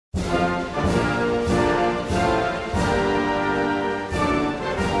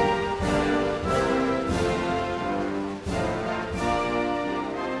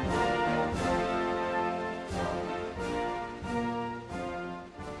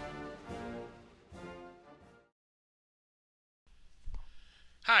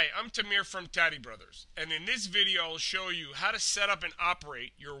Hi, I'm Tamir from TadiBrothers, and in this video I'll show you how to set up and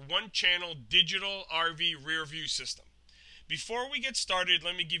operate your one-channel digital RV rear view system. Before we get started,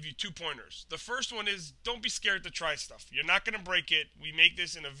 let me give you 2 pointers. The first one is don't be scared to try stuff. You're not going to break it. We make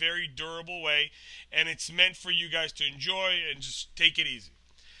this in a very durable way, and it's meant for you guys to enjoy and just take it easy.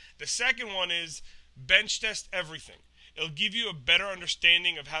 The second one is bench test everything. It'll give you a better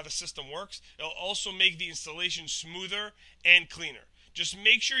understanding of how the system works. It'll also make the installation smoother and cleaner. Just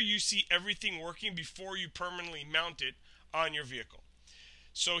make sure you see everything working before you permanently mount it on your vehicle.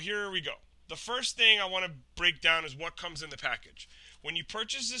 So here we go. The first thing I want to break down is what comes in the package. When you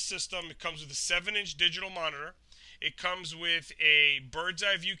purchase this system, it comes with a 7-inch digital monitor. It comes with a bird's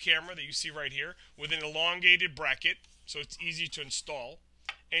eye view camera that you see right here with an elongated bracket, so it's easy to install,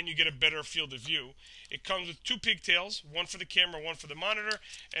 and you get a better field of view. It comes with 2 pigtails, one for the camera, one for the monitor,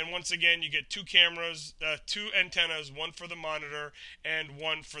 and once again you get 2 cameras, 2 antennas, one for the monitor and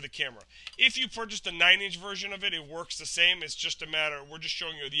one for the camera. If you purchased a 9-inch version of it, it works the same. It's just a matter, we're just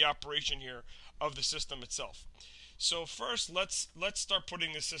showing you the operation here of the system itself. So first, let's start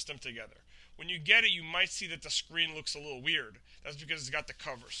putting the system together. When you get it, you might see that the screen looks a little weird. That's because it's got the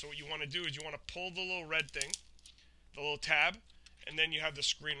cover. So what you want to do is you want to pull the little red thing, the little tab, and then you have the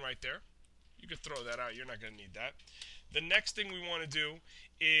screen right there. You could throw that out. You're not going to need that. The next thing we want to do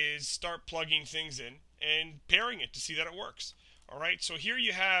is start plugging things in and pairing it to see that it works. Alright, so here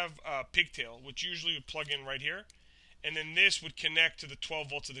you have a pigtail, which usually would plug in right here. And then this would connect to the 12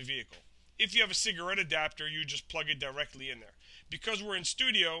 volts of the vehicle. If you have a cigarette adapter, you just plug it directly in there. Because we're in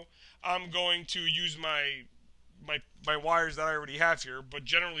studio, I'm going to use my wires that I already have here, but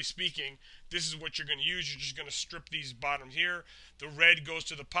generally speaking, this is what you're going to use. You're just going to strip these bottoms here. The red goes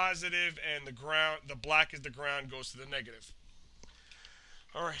to the positive, and the black is the ground, goes to the negative.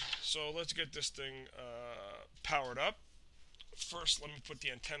 Alright, so let's get this thing powered up. First, let me put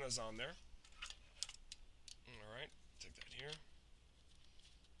the antennas on there. Alright, take that here.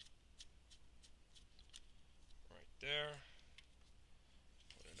 Right there.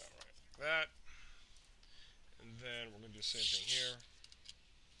 Put it out right like that. And then we're going to do the same thing here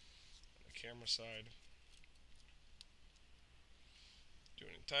on the camera side.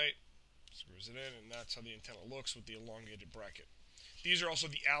 Doing it tight, screws it in, and that's how the antenna looks with the elongated bracket. These are also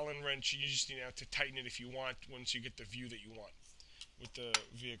the Allen wrench. You just need to tighten it if you want once you get the view that you want with the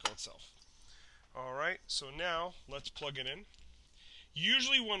vehicle itself. Alright, so now let's plug it in.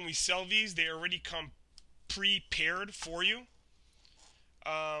 Usually when we sell these, they already come pre-paired for you.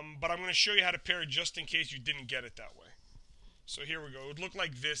 But I'm going to show you how to pair it just in case you didn't get it that way. So here we go. It would look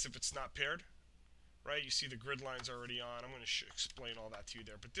like this if it's not paired. Right? You see the grid lines already on. I'm going to explain all that to you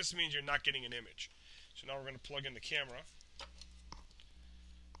there. But this means you're not getting an image. So now we're going to plug in the camera.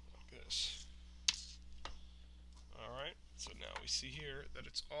 Like this. Alright. So now we see here that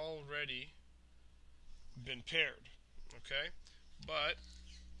it's already been paired. Okay? But,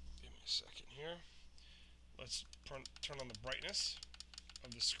 give me a second here. Let's turn on the brightness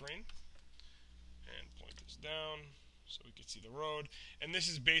of the screen and point this down so we can see the road. And this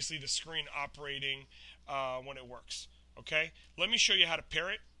is basically the screen operating when it works. Okay, let me show you how to pair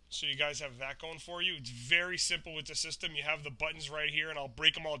it so you guys have that going for you. It's very simple with the system. You have the buttons right here, and I'll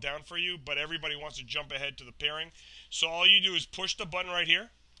break them all down for you, but everybody wants to jump ahead to the pairing. So all you do is push the button right here.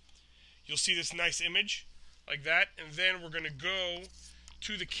 You'll see this nice image like that, and then we're going to go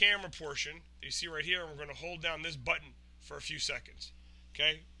to the camera portion that you see right here, and we're going to hold down this button for a few seconds.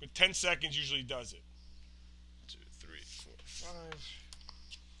 Okay, with 10 seconds usually does it. 2, 3, 4, 5.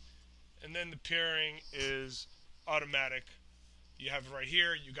 And then the pairing is automatic. You have it right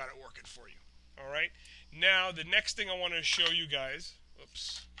here. You got it working for you. Alright, now the next thing I want to show you guys,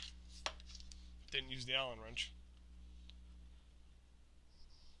 oops, didn't use the Allen wrench.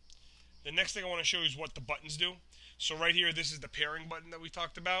 The next thing I want to show you is what the buttons do. So right here, this is the pairing button that we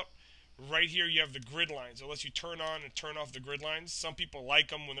talked about. Right here, you have the grid lines. It lets you turn on and turn off the grid lines. Some people like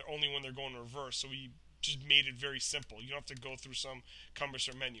them when they're going in reverse. So we just made it very simple. You don't have to go through some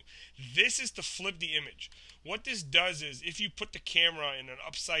cumbersome menu. This is to flip the image. What this does is, if you put the camera in an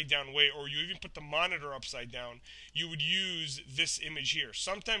upside down way, or you even put the monitor upside down, you would use this image here.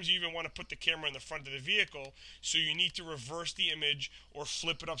 Sometimes you even want to put the camera in the front of the vehicle, so you need to reverse the image or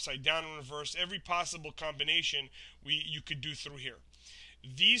flip it upside down and reverse. Every possible combination you could do through here.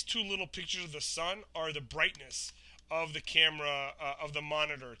 These 2 little pictures of the sun are the brightness of the camera, of the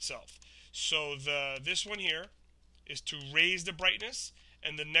monitor itself. So this one here is to raise the brightness,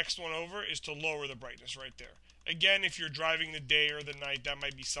 and the next one over is to lower the brightness right there. Again, if you're driving the day or the night, that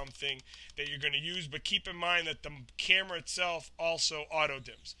might be something that you're going to use, but keep in mind that the camera itself also auto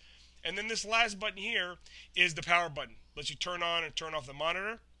dims. And then this last button here is the power button. Lets you turn on and turn off the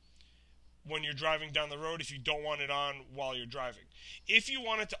monitor. when you're driving down the road if you don't want it on while you're driving. If you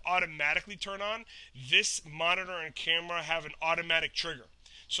want it to automatically turn on, this monitor and camera have an automatic trigger.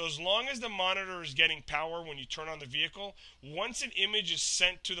 So as long as the monitor is getting power when you turn on the vehicle, once an image is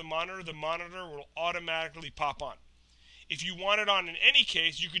sent to the monitor will automatically pop on. If you want it on in any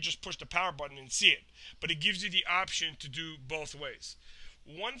case, you could just push the power button and see it. But it gives you the option to do both ways.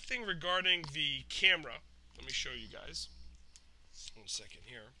 One thing regarding the camera, let me show you guys. 1 second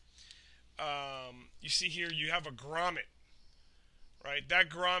here. You see here you have a grommet, right? That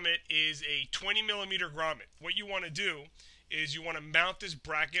grommet is a 20 millimeter grommet. What you want to do is you want to mount this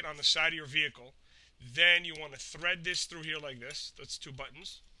bracket on the side of your vehicle. Then you want to thread this through here like this. That's 2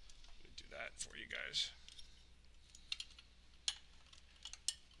 buttons. Let me do that for you guys.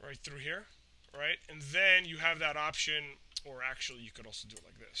 Right through here, right? And then you have that option, or actually you could also do it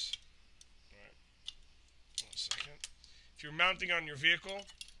like this. All right. 1 second. If you're mounting on your vehicle,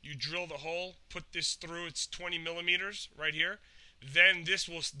 you drill the hole, put this through, it's 20 millimeters right here. Then this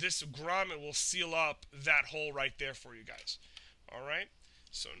grommet will seal up that hole right there for you guys. All right.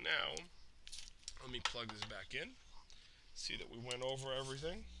 So now, let me plug this back in. See that we went over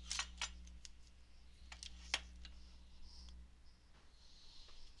everything.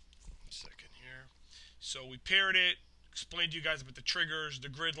 So we paired it, explained to you guys about the triggers, the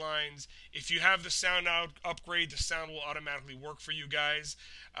grid lines. If you have the sound upgrade, the sound will automatically work for you guys.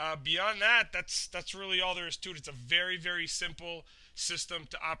 Beyond that, that's really all there is to it. It's a very, very simple system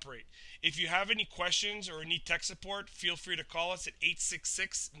to operate. If you have any questions or need tech support, feel free to call us at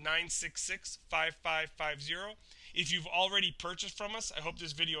 866-966-5550. If you've already purchased from us, I hope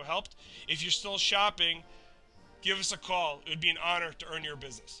this video helped. If you're still shopping, give us a call. It would be an honor to earn your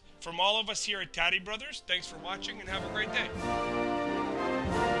business. From all of us here at Taddy Brothers, thanks for watching and have a great day.